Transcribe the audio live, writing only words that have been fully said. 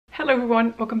Hello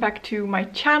everyone, welcome back to my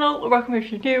channel, or welcome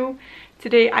if you're new.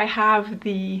 Today I have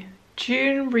the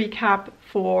June recap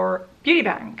for Beauty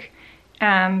Bank.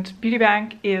 And Beauty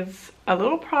Bank is a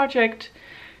little project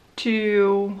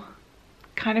to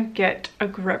kind of get a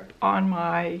grip on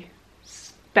my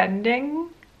spending,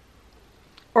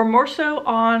 or more so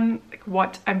on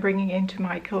what I'm bringing into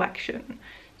my collection.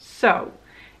 So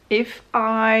if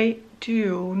I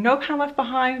do no pan left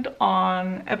behind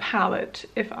on a palette,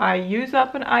 if I use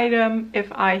up an item,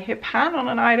 if I hit pan on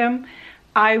an item,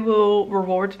 I will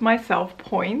reward myself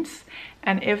points,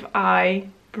 and if I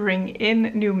bring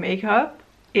in new makeup,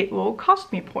 it will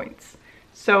cost me points.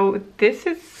 So this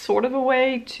is sort of a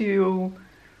way to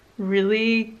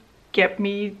really get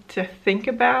me to think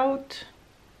about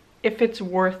if it's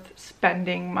worth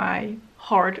spending my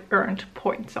hard-earned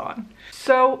points on.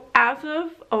 So as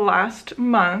of last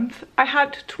month, I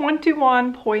had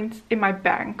 21 points in my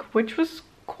bank, which was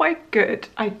quite good.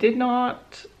 I'm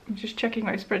just checking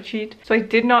my spreadsheet. So I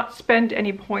did not spend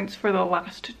any points for the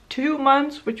last 2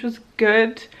 months, which was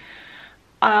good.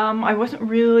 I wasn't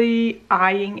really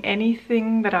eyeing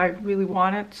anything that I really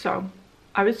wanted, so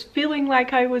I was feeling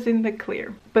like I was in the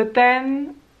clear. But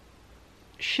then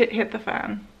shit hit the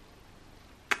fan.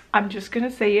 I'm just gonna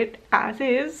say it as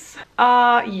is.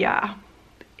 Yeah,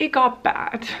 it got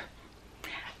bad.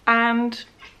 And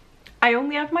I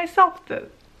only have myself to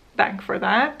thank for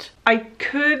that. I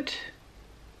could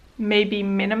maybe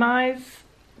minimize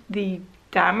the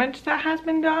damage that has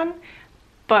been done,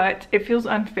 but it feels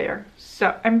unfair.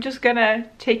 So I'm just gonna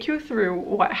take you through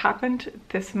what happened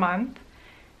this month,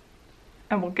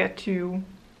 and we'll get to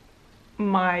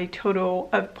my total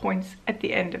of points at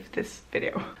the end of this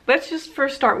video. Let's just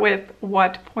first start with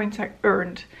what points I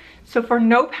earned. So for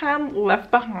no pan left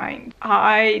behind,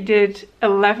 I did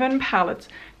 11 palettes.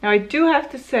 Now I do have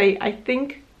to say, I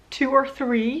think 2 or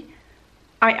 3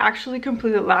 I actually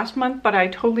completed last month, but I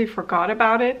totally forgot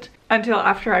about it until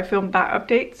after I filmed that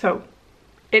update. So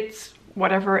it's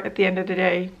whatever at the end of the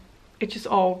day. It just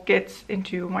all gets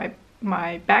into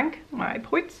my bank, my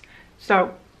points.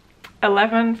 So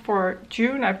 11 for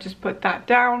June, I've just put that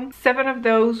down. 7 of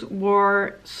those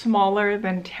were smaller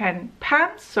than 10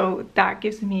 pans, so that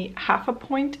gives me half a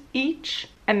point each.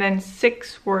 And then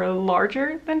 6 were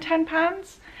larger than 10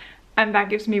 pans, and that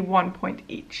gives me 1 point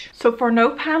each. So for no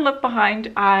pan left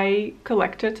behind, I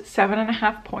collected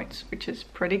 7.5 points, which is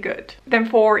pretty good. Then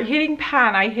for hitting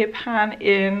pan, I hit pan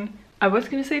in, I was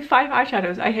gonna say 5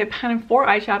 eyeshadows. I hit pan in 4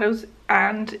 eyeshadows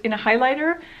and in a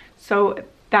highlighter, so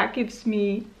that gives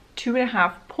me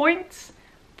 2.5 points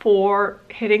for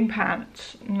hitting pan.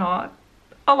 It's not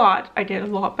a lot. I did a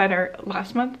lot better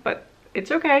last month, but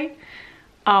it's okay.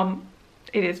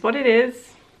 It is what it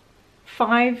is.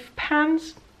 5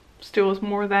 pans still is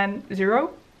more than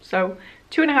 0, so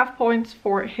 2.5 points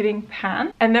for hitting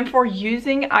pan. And then for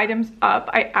using items up,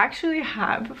 I actually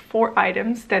have 4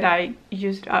 items that I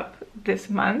used up this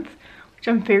month, which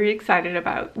I'm very excited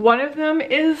about. One of them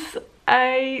is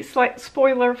a slight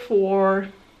spoiler for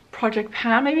Project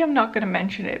Pan. Maybe I'm not going to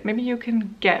mention it. Maybe you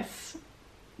can guess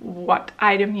what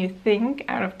item you think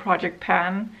out of Project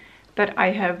Pan that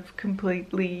I have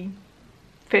completely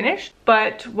finished.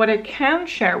 But what I can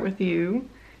share with you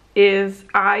is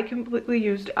I completely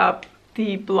used up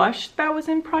the blush that was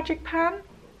in Project Pan.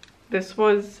 This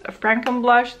was a Franken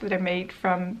blush that I made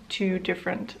from 2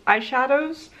 different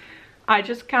eyeshadows. I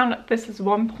just counted this as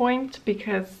 1 point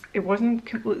because it wasn't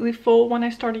completely full when I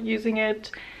started using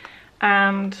it.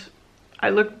 And I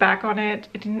looked back on it,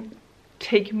 it didn't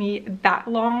take me that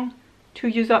long to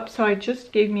use up, so I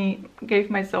just gave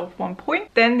myself 1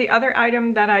 point. Then the other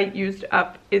item that I used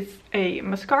up is a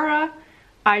mascara.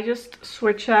 I just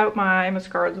switch out my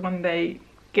mascaras when they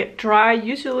get dry.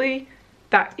 Usually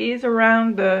that is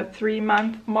around the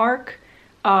 3-month mark.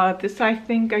 This I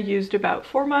think I used about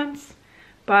 4 months,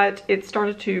 but it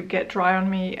started to get dry on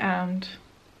me and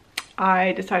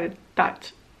I decided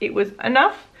that it was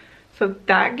enough. So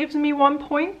that gives me 1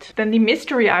 point. Then the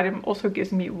mystery item also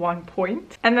gives me 1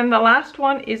 point. And then the last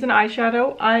one is an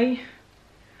eyeshadow. I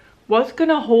was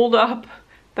gonna hold up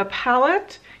the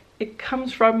palette. It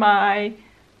comes from my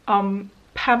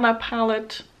Panna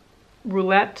palette,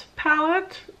 Roulette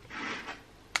palette.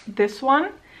 This one.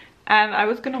 And I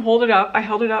was gonna hold it up. I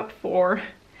held it up for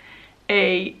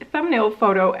a thumbnail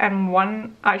photo and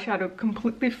one eyeshadow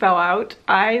completely fell out.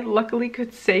 I luckily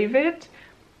could save it,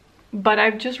 but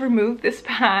I've just removed this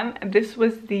pan. This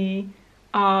was the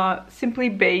Simply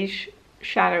Beige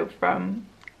shadow from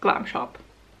Glam Shop.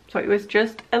 So it was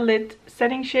just a lit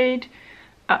setting shade.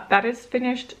 That is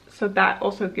finished, so that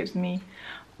also gives me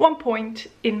 1 point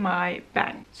in my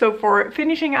bank. So for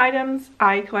finishing items,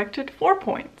 I collected 4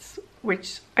 points,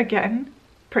 which again,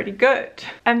 pretty good.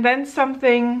 And then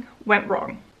something went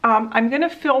wrong. I'm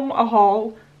gonna film a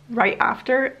haul right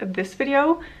after this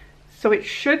video, so it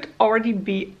should already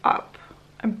be up.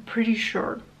 I'm pretty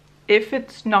sure. If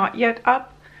it's not yet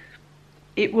up,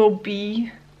 it will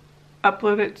be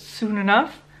uploaded soon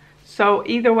enough. So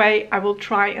either way, I will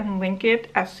try and link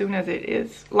it as soon as it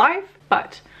is live.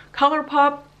 But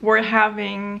ColourPop, we're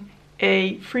having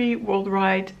a free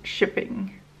worldwide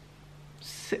shipping.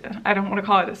 I don't want to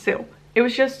call it a sale. It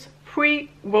was just free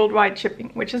worldwide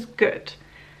shipping, which is good.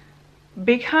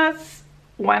 Because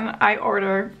when I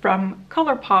order from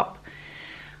ColourPop,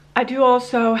 I do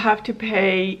also have to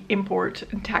pay import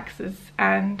and taxes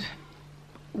and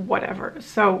whatever.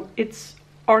 So it's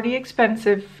already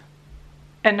expensive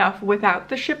enough without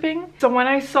the shipping. So when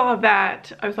I saw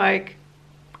that, I was like,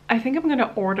 I think I'm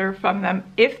gonna order from them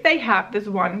if they have this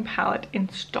one palette in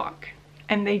stock.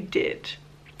 And they did.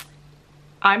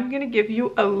 I'm gonna give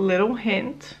you a little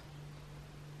hint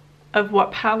of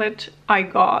what palette I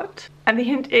got. And the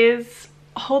hint is,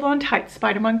 hold on tight,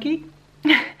 Spider Monkey.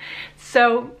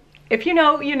 So if you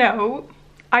know, you know,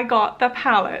 I got the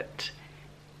palette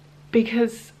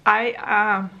because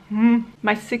my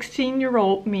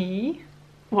 16-year-old me,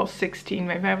 well 16,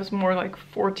 maybe I was more like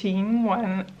 14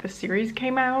 when the series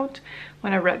came out,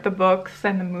 when I read the books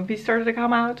and the movies started to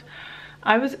come out.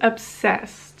 I was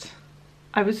obsessed.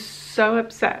 I was so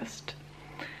obsessed.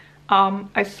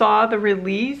 I saw the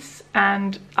release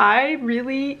and I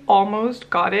really almost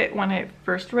got it when it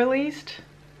first released,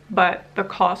 but the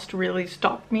cost really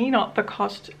stopped me. Not the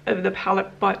cost of the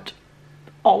palette, but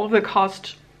all of the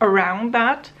cost around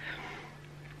that.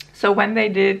 So when they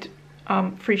did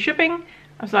free shipping,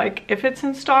 I was like, if it's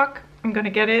in stock, I'm gonna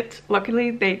get it.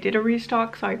 Luckily, they did a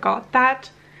restock, so I got that.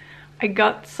 I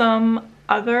got some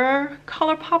other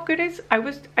ColourPop goodies.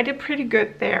 I did pretty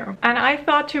good there. And I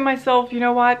thought to myself, you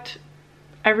know what?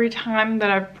 Every time that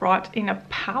I've brought in a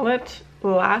palette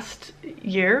last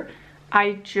year,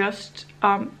 I just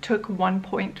took 1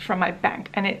 point from my bank,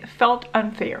 and it felt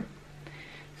unfair.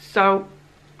 So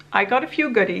I got a few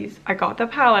goodies. I got the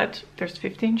palette. There's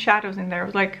 15 shadows in there. I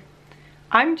was like,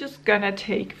 I'm just gonna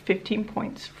take 15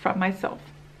 points from myself.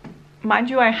 Mind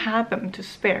you, I had them to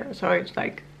spare, so I was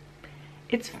like,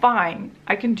 it's fine,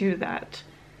 I can do that.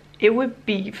 It would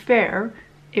be fair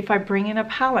if I bring in a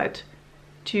palette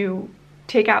to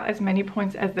take out as many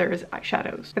points as there is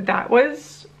eyeshadows. But that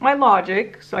was my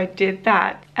logic, so I did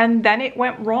that. And then it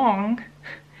went wrong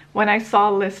when I saw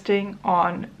a listing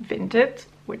on Vinted,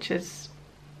 which is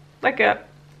like a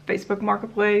Facebook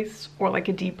marketplace or like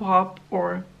a Depop,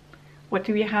 or what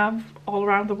do we have all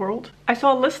around the world? I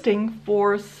saw a listing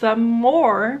for some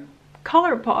more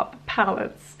ColourPop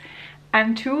palettes,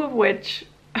 and 2 of which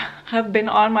have been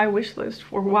on my wish list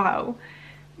for a while.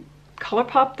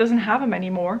 ColourPop doesn't have them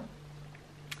anymore,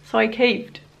 so I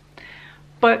caved.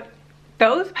 But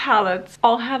those palettes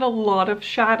all had a lot of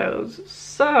shadows,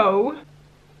 so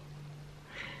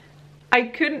I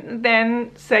couldn't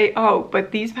then say, oh,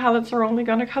 but these palettes are only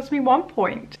gonna cost me 1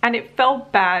 point. And it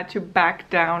felt bad to back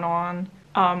down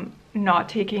on not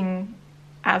taking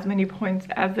as many points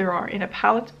as there are in a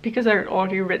palette, because I had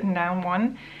already written down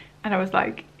 1. And I was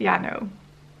like, yeah,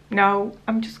 no,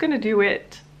 I'm just gonna do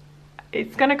it.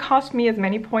 It's gonna cost me as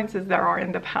many points as there are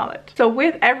in the palette. So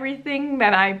with everything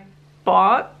that I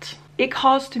bought, it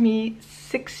cost me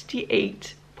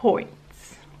 68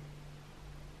 points.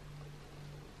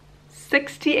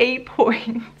 68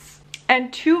 points.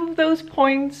 And 2 of those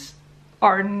points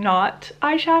are not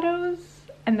eyeshadows,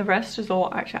 and the rest is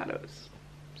all eyeshadows.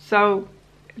 So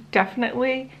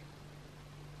definitely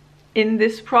in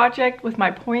this project with my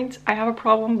points, I have a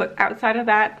problem, but outside of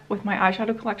that, with my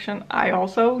eyeshadow collection, I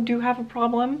also do have a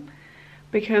problem,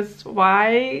 because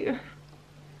why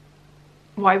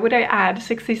would I add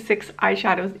 66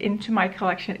 eyeshadows into my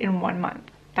collection in 1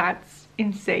 month? That's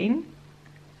insane.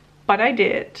 But I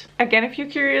did. Again, if you're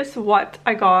curious what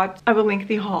I got, I will link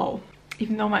the haul,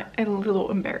 even though I'm a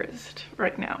little embarrassed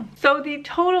right now. So the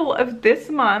total of this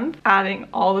month, adding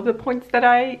all of the points that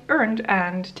I earned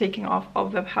and taking off all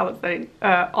of the palettes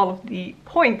that all of the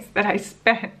points that I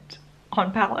spent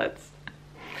on palettes,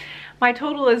 my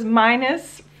total is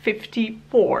minus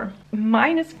 54.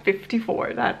 Minus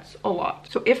 54, that's a lot.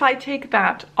 So if I take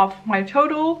that off my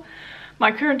total,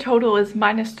 my current total is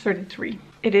minus 33.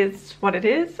 It is what it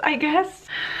is, I guess.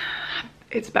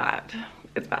 It's bad.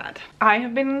 It's bad. I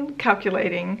have been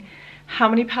calculating how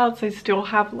many palettes I still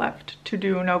have left to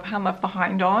do No Pan Left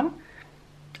Behind on.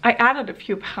 I added a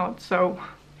few palettes, so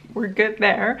we're good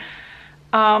there.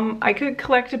 I could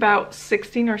collect about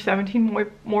 16 or 17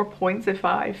 more points if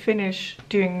I finish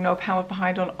doing no palette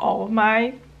behind on all of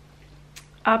my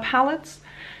palettes.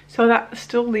 So that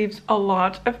still leaves a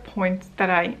lot of points that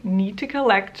I need to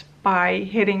collect by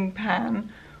hitting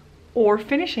pan or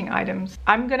finishing items.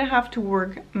 I'm gonna have to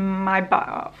work my butt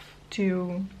off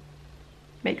to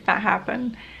make that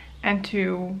happen and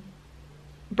to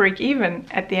break even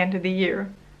at the end of the year.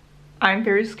 I'm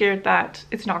very scared that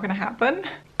it's not gonna happen.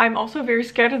 I'm also very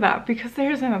scared of that because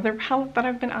there's another palette that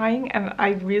I've been eyeing and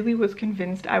I really was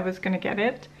convinced I was gonna get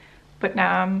it, but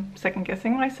now I'm second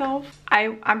guessing myself.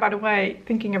 I'm by the way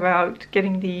thinking about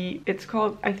getting it's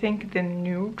called, I think, the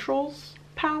Neutrals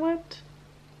palette,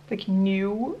 like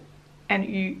new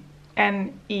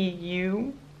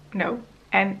N-E-U, no,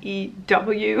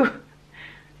 N-E-W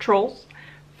Trolls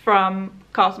from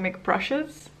Cosmic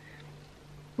Brushes.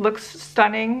 Looks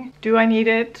stunning. Do I need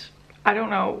it? I don't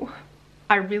know.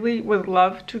 I really would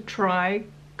love to try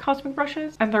Cosmic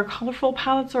Brushes, and their colorful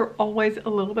palettes are always a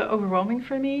little bit overwhelming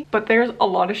for me, but there's a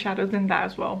lot of shadows in that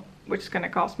as well, which is going to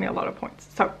cost me a lot of points.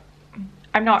 So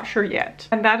I'm not sure yet.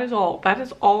 And that is all. That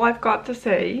is all I've got to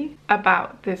say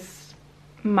about this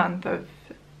month of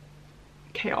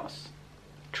chaos.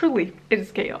 Truly, it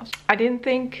is chaos. I didn't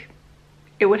think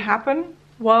it would happen.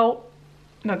 Well,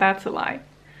 no, that's a lie.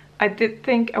 I did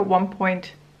think at one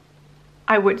point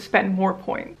I would spend more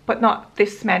points, but not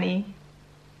this many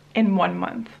in 1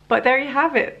 month. But there you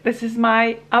have it. This is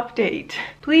my update.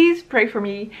 Please pray for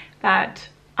me that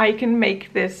I can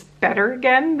make this better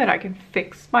again, that I can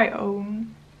fix my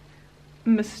own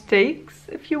mistakes,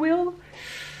 if you will.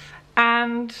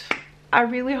 And I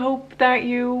really hope that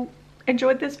you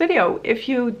enjoyed this video. If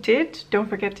you did, don't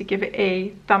forget to give it a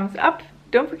thumbs up.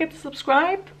 Don't forget to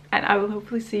subscribe, and I will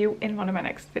hopefully see you in one of my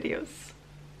next videos.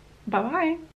 Bye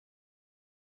bye.